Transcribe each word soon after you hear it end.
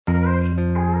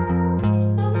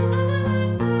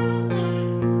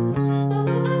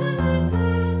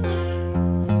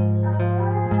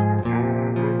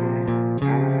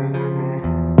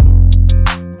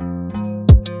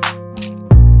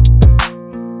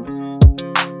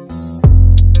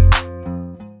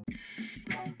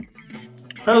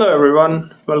Hello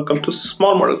everyone, welcome to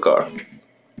Small Model Car.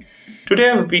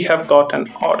 Today we have got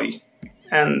an Audi,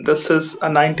 and this is a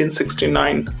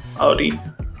 1969 Audi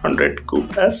 100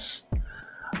 Coupe S.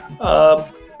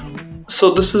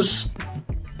 So this is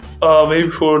way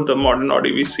before the modern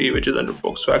Audi we see, which is under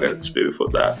Volkswagen. It's way before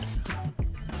that.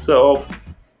 So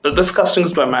this casting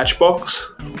is by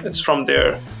Matchbox. It's from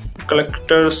their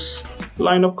collector's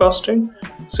line of casting.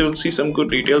 So you'll see some good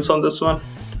details on this one.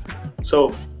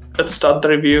 So let's start the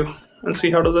review and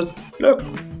see how does it look.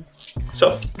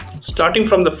 So starting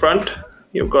from the front,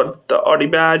 you've got the Audi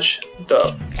badge,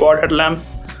 the quad headlamp,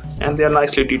 and they are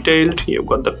nicely detailed. You've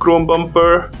got the chrome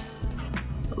bumper,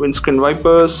 windscreen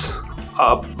wipers.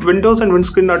 Windows and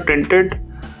windscreen are tinted,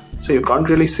 so you can't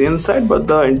really see inside, but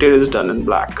the interior is done in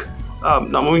black.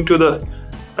 Now moving to the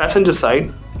passenger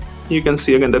side, you can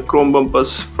see again the chrome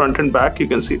bumpers front and back. You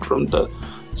can see it from the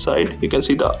side. You can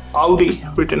see the Audi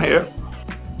written here.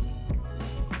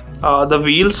 The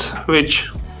wheels, which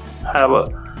have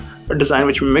a design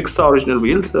which mimics the original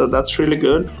wheels, so that's really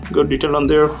good detail on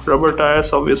there. Rubber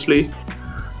tires, obviously,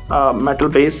 metal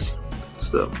base.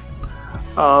 So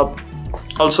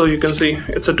also you can see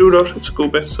it's a two-door, it's a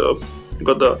coupe, so you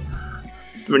got the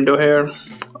window here.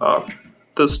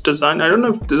 This design, I don't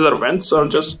know if these are vents or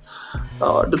just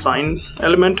design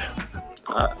element.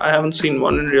 I haven't seen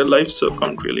one in real life, so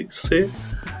can't really say.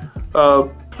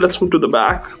 Let's move to the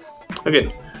back.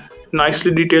 Again,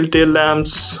 nicely detailed tail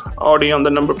lamps, Audi on the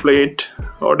number plate,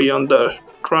 Audi on the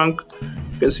trunk.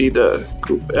 You can see the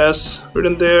Coupe S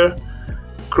written there,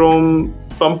 chrome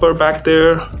bumper back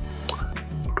there,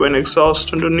 twin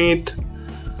exhaust underneath.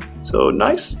 So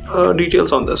nice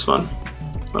details on this one.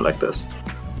 I like this.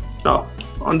 Now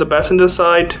on the passenger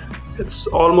side, it's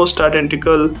almost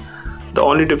identical. The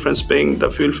only difference being the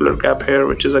fuel filler cap here,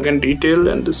 which is again detailed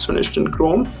and is finished in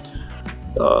chrome.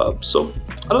 So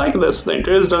I like this. The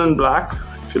interior is done in black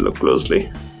if you look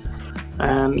closely,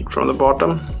 and from the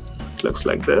bottom it looks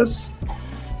like this.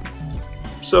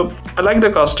 So I like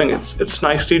the casting. It's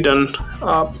nicely done.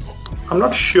 I'm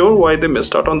not sure why they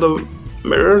missed out on the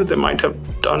mirror. They might have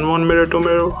done one mirror, two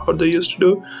mirror, what they used to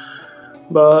do,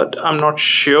 but I'm not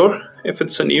sure if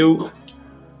it's a new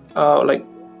like,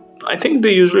 I think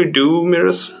they usually do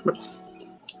mirrors, but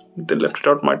they left it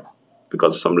out, might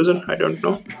because of some reason, I don't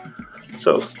know.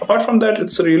 So apart from that,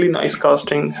 it's a really nice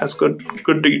casting, has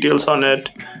good details on it,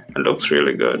 and looks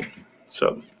really good.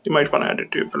 So you might want to add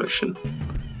it to your collection.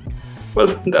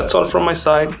 Well, that's all from my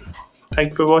side.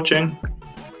 Thank you for watching.